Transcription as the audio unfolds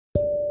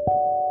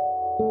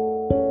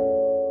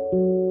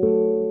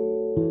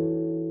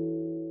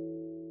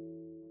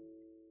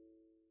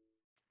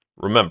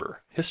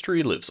Remember,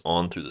 history lives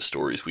on through the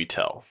stories we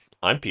tell.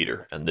 I'm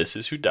Peter, and this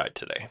is Who Died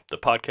Today, the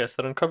podcast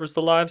that uncovers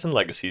the lives and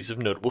legacies of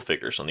notable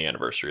figures on the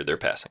anniversary of their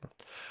passing.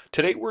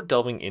 Today, we're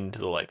delving into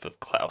the life of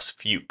Klaus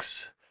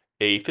Fuchs,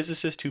 a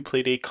physicist who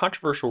played a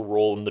controversial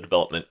role in the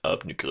development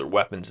of nuclear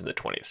weapons in the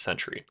 20th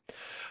century.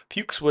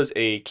 Fuchs was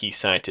a key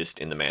scientist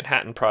in the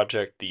Manhattan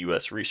Project, the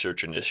U.S.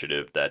 research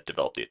initiative that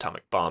developed the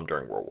atomic bomb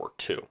during World War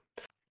II.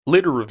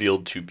 Later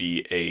revealed to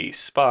be a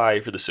spy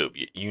for the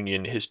Soviet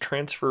Union, his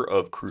transfer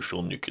of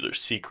crucial nuclear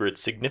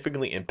secrets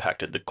significantly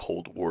impacted the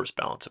Cold War's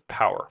balance of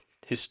power.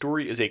 His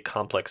story is a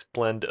complex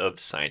blend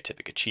of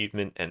scientific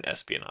achievement and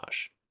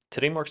espionage.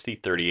 Today marks the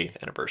 38th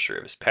anniversary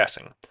of his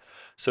passing.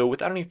 So,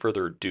 without any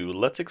further ado,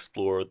 let's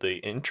explore the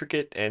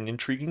intricate and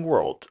intriguing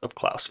world of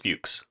Klaus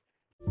Fuchs.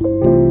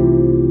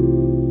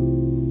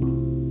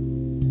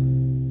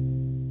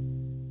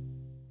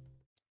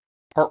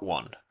 Part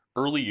 1.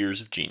 Early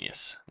Years of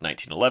Genius,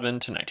 1911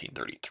 to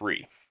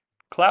 1933.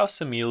 Klaus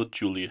Emil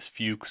Julius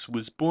Fuchs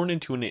was born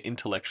into an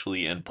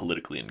intellectually and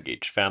politically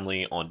engaged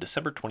family on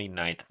December 29,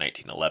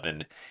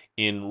 1911,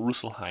 in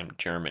Rüsselsheim,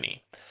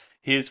 Germany.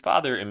 His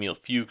father, Emil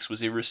Fuchs,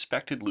 was a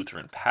respected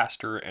Lutheran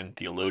pastor and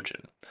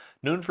theologian,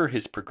 known for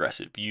his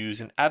progressive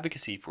views and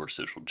advocacy for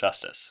social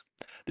justice.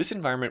 This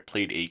environment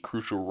played a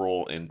crucial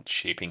role in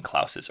shaping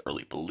Klaus's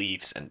early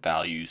beliefs and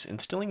values,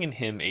 instilling in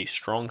him a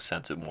strong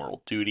sense of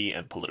moral duty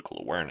and political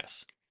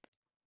awareness.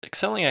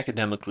 Excelling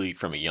academically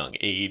from a young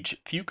age,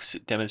 Fuchs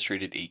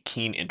demonstrated a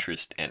keen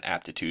interest and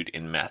aptitude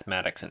in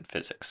mathematics and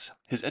physics.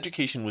 His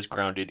education was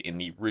grounded in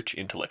the rich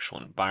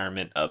intellectual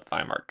environment of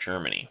Weimar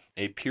Germany,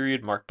 a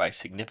period marked by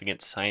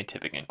significant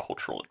scientific and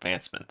cultural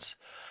advancements.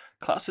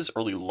 Klaus's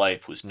early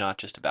life was not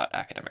just about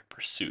academic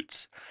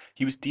pursuits.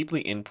 He was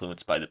deeply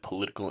influenced by the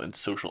political and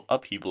social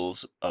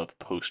upheavals of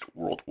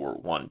post-World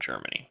War I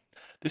Germany.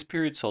 This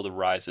period saw the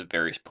rise of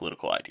various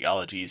political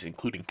ideologies,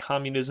 including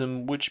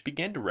communism, which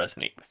began to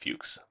resonate with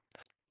Fuchs.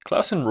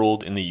 Klaus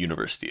enrolled in the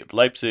University of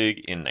Leipzig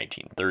in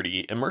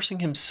 1930, immersing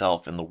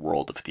himself in the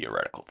world of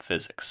theoretical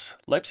physics.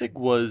 Leipzig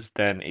was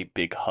then a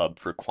big hub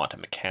for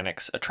quantum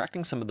mechanics,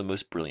 attracting some of the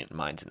most brilliant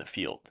minds in the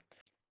field.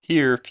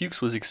 Here,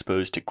 Fuchs was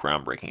exposed to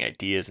groundbreaking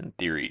ideas and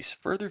theories,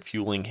 further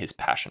fueling his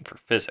passion for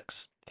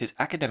physics. His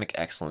academic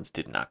excellence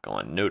did not go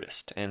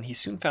unnoticed, and he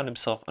soon found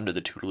himself under the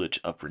tutelage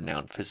of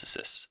renowned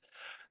physicists.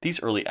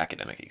 These early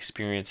academic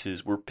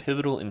experiences were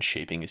pivotal in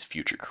shaping his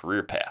future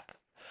career path.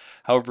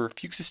 However,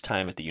 Fuchs's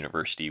time at the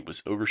university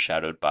was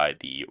overshadowed by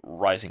the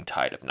rising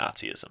tide of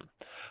Nazism.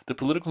 The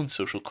political and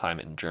social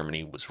climate in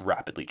Germany was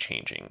rapidly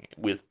changing,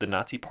 with the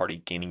Nazi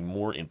Party gaining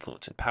more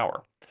influence and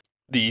power.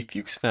 The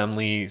Fuchs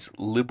family's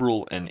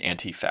liberal and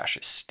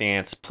anti-fascist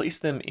stance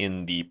placed them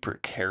in the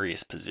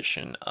precarious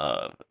position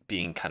of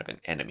being kind of an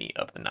enemy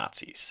of the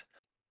Nazis.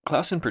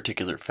 Klaus in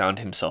particular found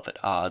himself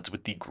at odds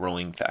with the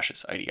growing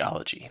fascist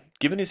ideology,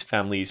 given his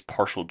family's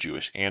partial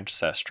Jewish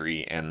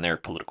ancestry and their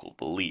political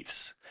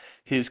beliefs.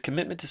 His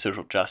commitment to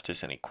social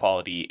justice and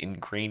equality,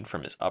 ingrained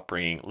from his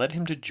upbringing, led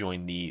him to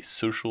join the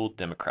Social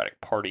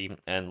Democratic Party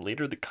and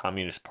later the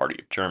Communist Party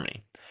of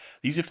Germany.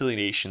 These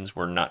affiliations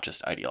were not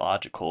just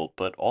ideological,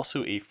 but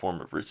also a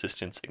form of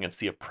resistance against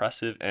the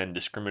oppressive and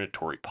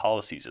discriminatory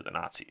policies of the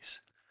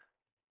Nazis.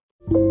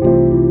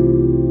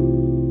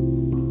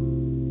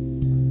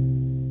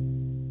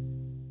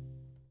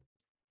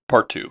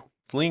 Part 2.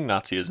 Fleeing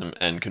Nazism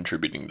and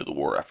contributing to the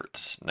war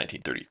efforts,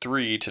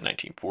 1933 to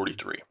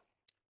 1943.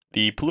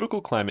 The political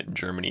climate in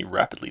Germany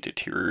rapidly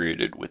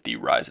deteriorated with the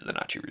rise of the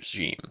Nazi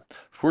regime,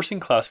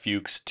 forcing Klaus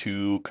Fuchs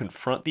to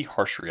confront the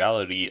harsh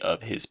reality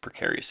of his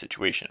precarious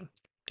situation.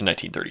 In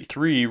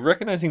 1933,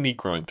 recognizing the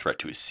growing threat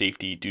to his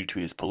safety due to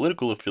his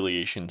political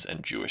affiliations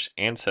and Jewish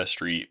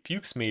ancestry,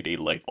 Fuchs made a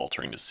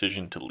life-altering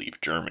decision to leave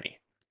Germany.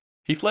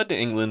 He fled to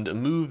England, a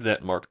move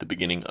that marked the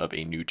beginning of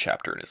a new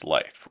chapter in his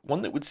life,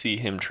 one that would see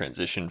him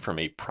transition from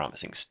a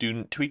promising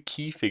student to a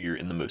key figure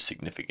in the most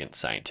significant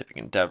scientific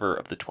endeavor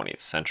of the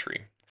 20th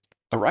century.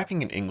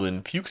 Arriving in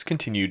England, Fuchs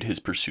continued his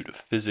pursuit of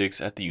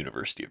physics at the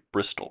University of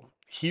Bristol.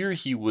 Here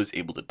he was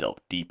able to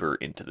delve deeper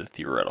into the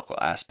theoretical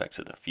aspects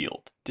of the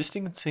field,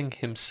 distancing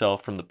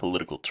himself from the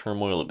political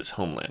turmoil of his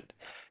homeland.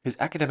 His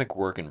academic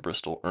work in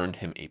Bristol earned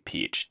him a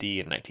PhD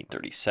in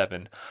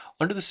 1937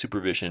 under the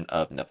supervision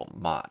of Neville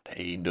Mott,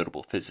 a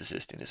notable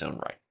physicist in his own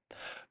right.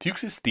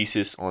 Fuchs's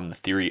thesis on the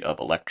theory of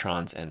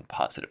electrons and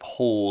positive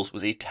holes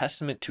was a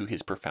testament to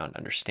his profound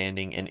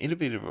understanding and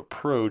innovative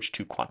approach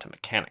to quantum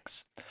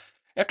mechanics.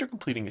 After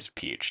completing his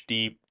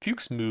PhD,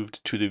 Fuchs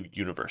moved to the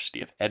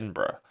University of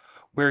Edinburgh,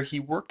 where he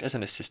worked as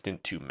an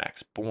assistant to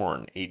Max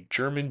Born, a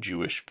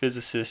German-Jewish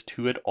physicist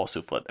who had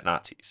also fled the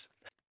Nazis.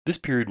 This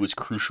period was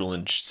crucial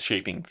in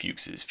shaping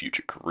Fuchs's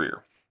future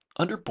career.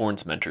 Under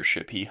Born's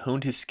mentorship, he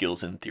honed his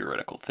skills in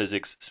theoretical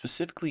physics,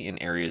 specifically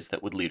in areas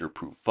that would later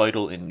prove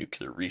vital in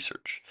nuclear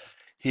research.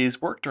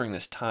 His work during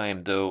this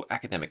time, though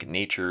academic in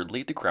nature,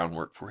 laid the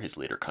groundwork for his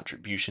later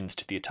contributions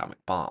to the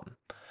atomic bomb.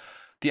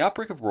 The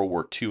outbreak of World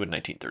War II in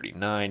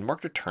 1939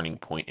 marked a turning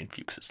point in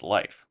Fuchs's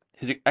life.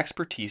 His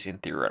expertise in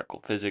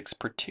theoretical physics,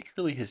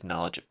 particularly his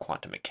knowledge of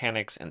quantum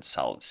mechanics and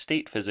solid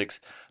state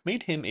physics,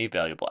 made him a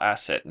valuable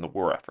asset in the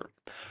war effort.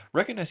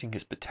 Recognizing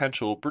his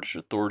potential, British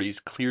authorities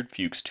cleared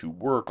Fuchs to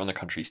work on the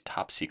country's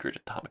top secret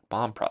atomic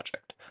bomb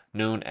project,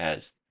 known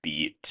as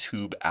the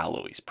Tube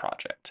Alloys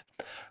Project.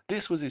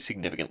 This was a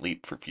significant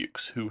leap for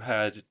Fuchs, who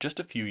had just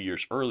a few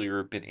years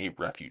earlier been a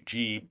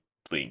refugee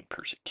fleeing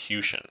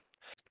persecution.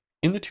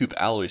 In the Tube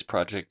Alloys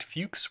project,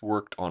 Fuchs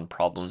worked on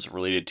problems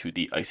related to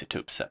the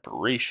isotope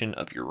separation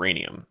of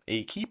uranium,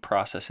 a key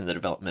process in the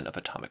development of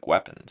atomic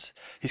weapons.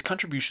 His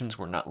contributions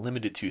were not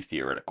limited to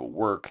theoretical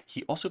work,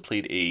 he also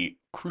played a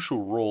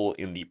crucial role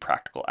in the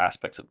practical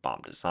aspects of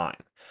bomb design.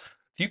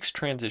 Fuchs'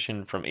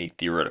 transition from a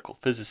theoretical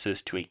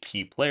physicist to a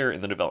key player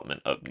in the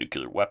development of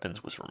nuclear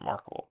weapons was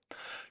remarkable,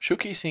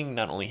 showcasing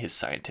not only his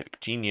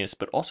scientific genius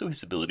but also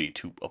his ability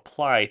to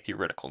apply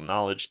theoretical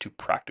knowledge to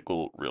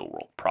practical real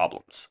world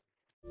problems.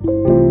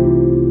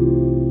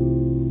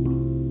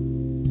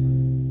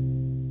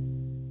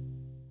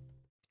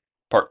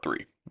 Part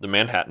 3: The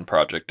Manhattan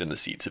Project and the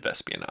Seeds of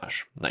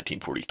Espionage,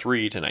 1943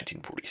 to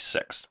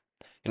 1946.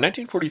 In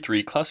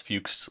 1943, Klaus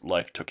Fuchs'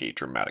 life took a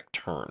dramatic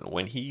turn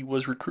when he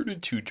was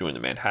recruited to join the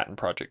Manhattan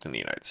Project in the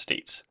United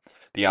States,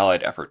 the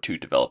Allied effort to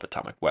develop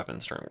atomic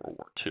weapons during World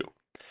War II.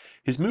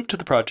 His move to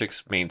the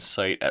project's main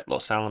site at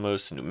Los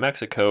Alamos, New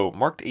Mexico,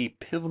 marked a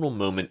pivotal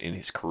moment in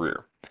his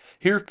career.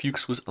 Here,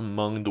 Fuchs was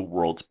among the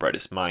world's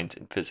brightest minds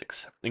in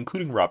physics,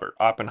 including Robert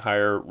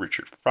Oppenheimer,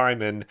 Richard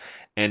Feynman,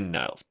 and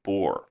Niels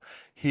Bohr.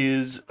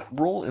 His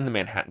role in the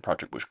Manhattan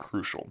Project was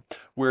crucial,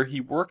 where he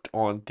worked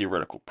on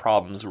theoretical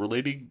problems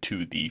relating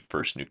to the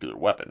first nuclear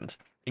weapons,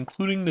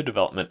 including the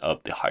development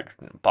of the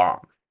hydrogen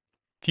bomb.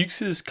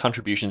 Fuchs's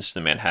contributions to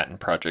the Manhattan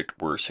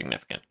Project were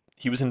significant.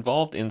 He was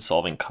involved in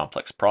solving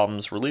complex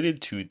problems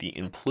related to the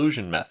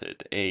implosion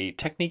method, a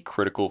technique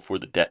critical for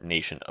the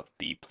detonation of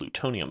the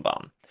plutonium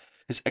bomb.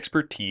 His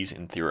expertise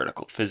in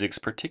theoretical physics,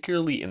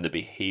 particularly in the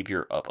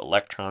behavior of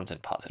electrons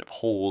and positive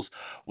holes,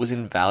 was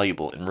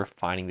invaluable in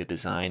refining the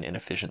design and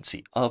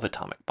efficiency of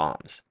atomic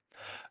bombs.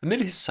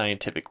 Amid his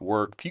scientific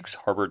work, Fuchs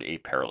harbored a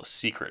perilous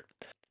secret.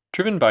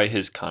 Driven by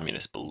his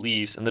communist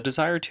beliefs and the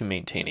desire to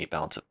maintain a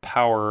balance of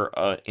power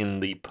in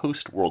the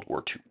post World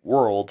War II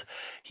world,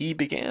 he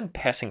began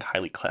passing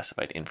highly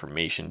classified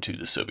information to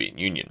the Soviet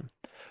Union.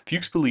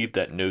 Fuchs believed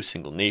that no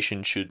single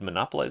nation should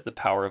monopolize the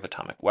power of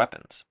atomic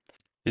weapons.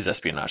 His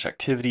espionage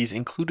activities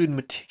included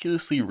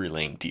meticulously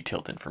relaying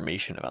detailed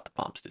information about the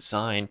bomb's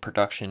design,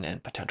 production,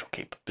 and potential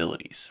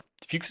capabilities.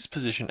 Fuchs's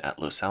position at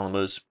Los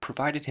Alamos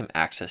provided him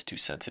access to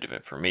sensitive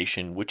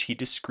information, which he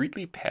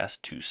discreetly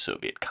passed to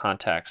Soviet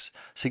contacts,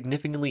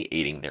 significantly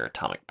aiding their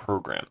atomic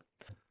program.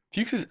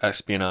 Fuchs's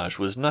espionage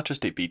was not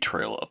just a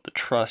betrayal of the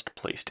trust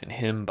placed in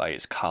him by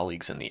his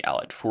colleagues in the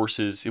Allied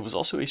forces, it was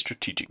also a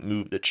strategic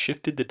move that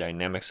shifted the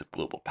dynamics of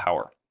global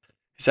power.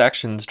 His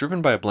actions,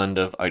 driven by a blend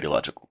of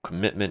ideological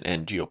commitment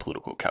and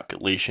geopolitical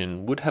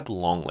calculation, would have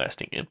long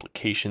lasting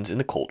implications in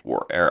the Cold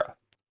War era.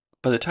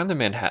 By the time the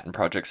Manhattan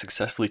Project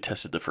successfully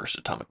tested the first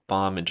atomic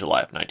bomb in July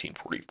of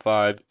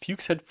 1945,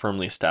 Fuchs had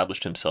firmly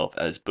established himself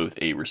as both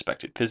a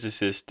respected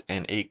physicist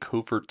and a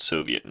covert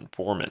Soviet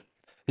informant.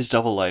 His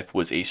double life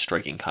was a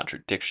striking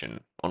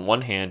contradiction. On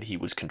one hand, he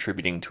was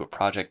contributing to a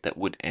project that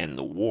would end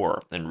the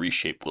war and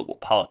reshape global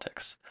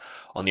politics.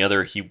 On the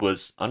other, he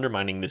was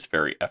undermining this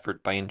very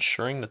effort by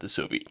ensuring that the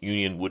Soviet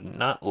Union would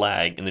not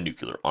lag in the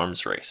nuclear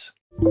arms race.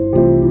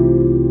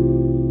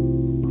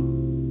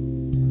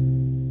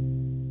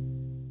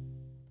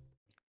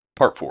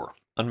 Part 4: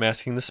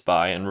 Unmasking the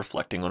Spy and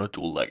Reflecting on a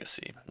Dual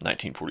Legacy,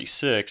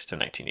 1946 to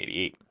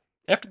 1988.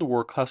 After the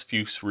war, Klaus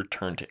Fuchs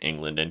returned to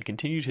England and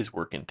continued his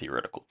work in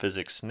theoretical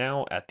physics,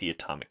 now at the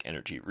Atomic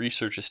Energy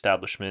Research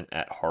Establishment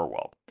at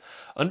Harwell.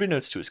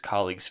 Unbeknownst to his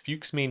colleagues,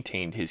 Fuchs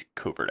maintained his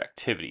covert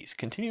activities,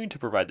 continuing to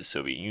provide the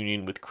Soviet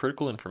Union with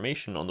critical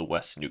information on the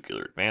West's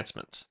nuclear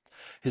advancements.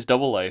 His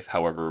double life,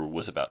 however,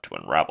 was about to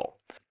unravel.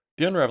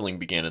 The unraveling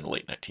began in the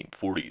late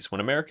 1940s when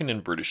American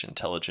and British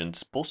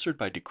intelligence, bolstered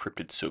by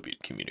decrypted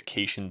Soviet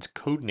communications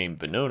codenamed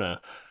Venona,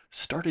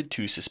 started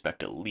to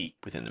suspect a leak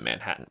within the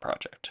Manhattan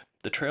Project.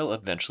 The trail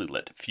eventually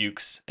led to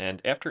Fuchs,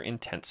 and after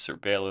intense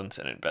surveillance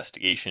and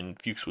investigation,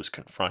 Fuchs was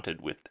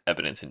confronted with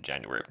evidence in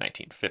January of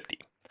 1950.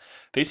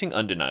 Facing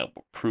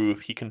undeniable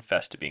proof, he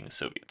confessed to being a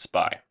Soviet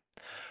spy.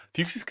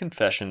 Fuchs's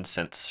confession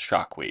sent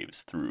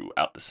shockwaves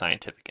throughout the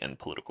scientific and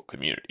political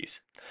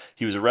communities.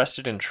 He was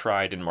arrested and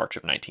tried in March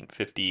of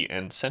 1950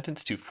 and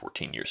sentenced to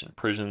 14 years in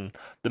prison,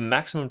 the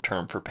maximum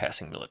term for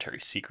passing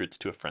military secrets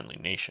to a friendly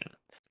nation.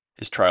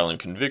 His trial and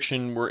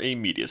conviction were a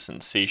media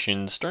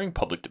sensation, stirring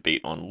public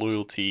debate on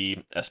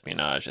loyalty,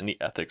 espionage, and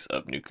the ethics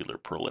of nuclear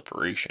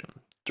proliferation.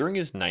 During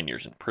his 9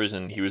 years in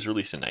prison, he was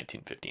released in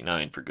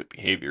 1959 for good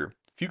behavior.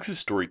 Fuchs's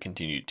story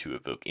continued to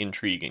evoke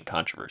intrigue and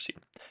controversy.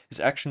 His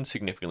actions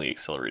significantly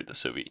accelerated the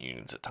Soviet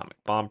Union's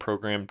atomic bomb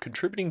program,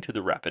 contributing to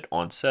the rapid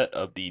onset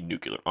of the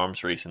nuclear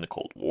arms race in the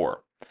Cold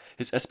War.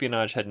 His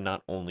espionage had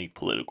not only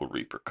political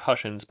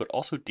repercussions, but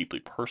also deeply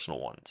personal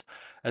ones,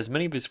 as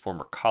many of his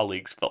former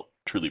colleagues felt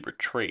truly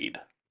betrayed.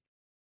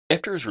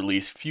 After his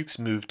release, Fuchs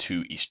moved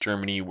to East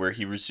Germany where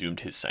he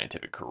resumed his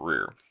scientific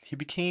career. He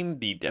became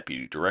the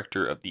deputy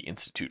director of the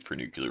Institute for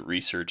Nuclear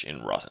Research in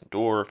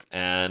Rosendorf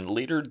and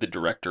later the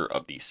director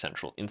of the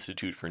Central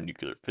Institute for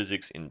Nuclear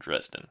Physics in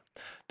Dresden.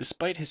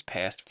 Despite his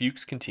past,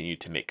 Fuchs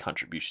continued to make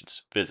contributions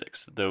to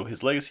physics, though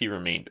his legacy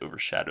remained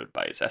overshadowed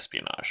by his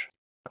espionage.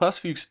 Klaus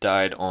Fuchs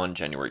died on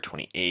January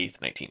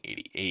 28,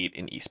 1988,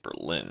 in East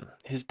Berlin.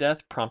 His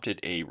death prompted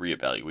a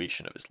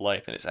reevaluation of his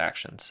life and his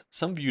actions.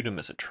 Some viewed him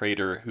as a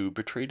traitor who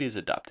betrayed his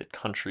adopted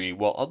country,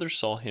 while others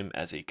saw him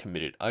as a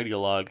committed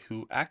ideologue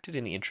who acted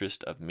in the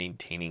interest of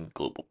maintaining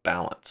global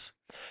balance.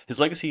 His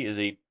legacy is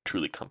a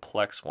truly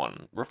complex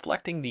one,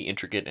 reflecting the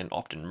intricate and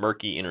often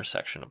murky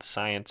intersection of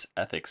science,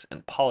 ethics,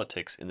 and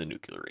politics in the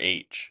nuclear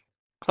age.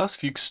 Klaus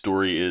Fuchs'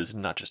 story is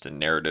not just a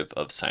narrative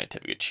of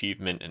scientific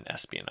achievement and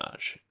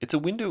espionage. It's a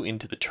window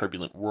into the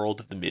turbulent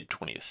world of the mid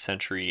 20th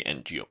century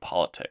and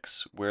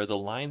geopolitics, where the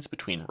lines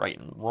between right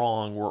and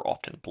wrong were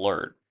often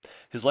blurred.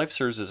 His life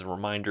serves as a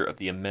reminder of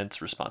the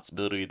immense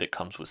responsibility that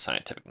comes with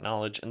scientific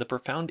knowledge and the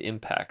profound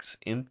impacts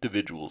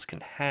individuals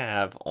can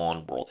have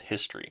on world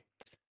history.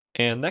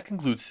 And that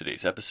concludes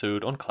today's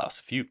episode on Klaus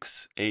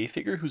Fuchs, a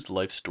figure whose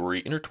life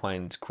story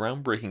intertwines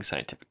groundbreaking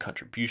scientific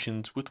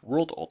contributions with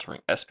world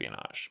altering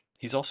espionage.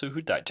 He's also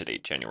who died today,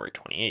 January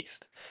 28th.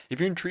 If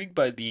you're intrigued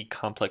by the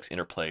complex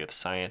interplay of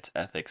science,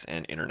 ethics,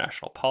 and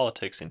international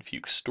politics in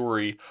Fuchs'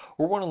 story,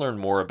 or want to learn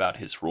more about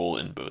his role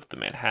in both the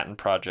Manhattan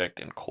Project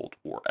and Cold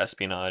War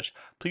espionage,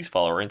 please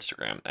follow our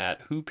Instagram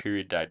at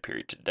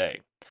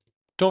who.died.today.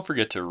 Don't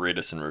forget to rate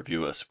us and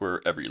review us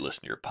wherever you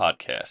listen to your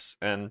podcasts,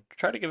 and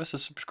try to give us a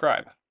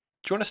subscribe.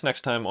 Join us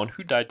next time on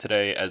Who Died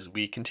Today as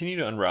we continue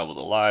to unravel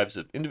the lives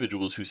of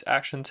individuals whose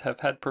actions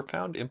have had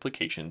profound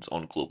implications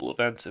on global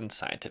events and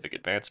scientific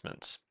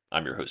advancements.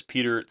 I'm your host,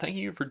 Peter,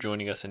 thanking you for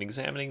joining us in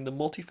examining the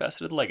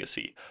multifaceted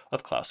legacy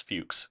of Klaus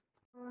Fuchs.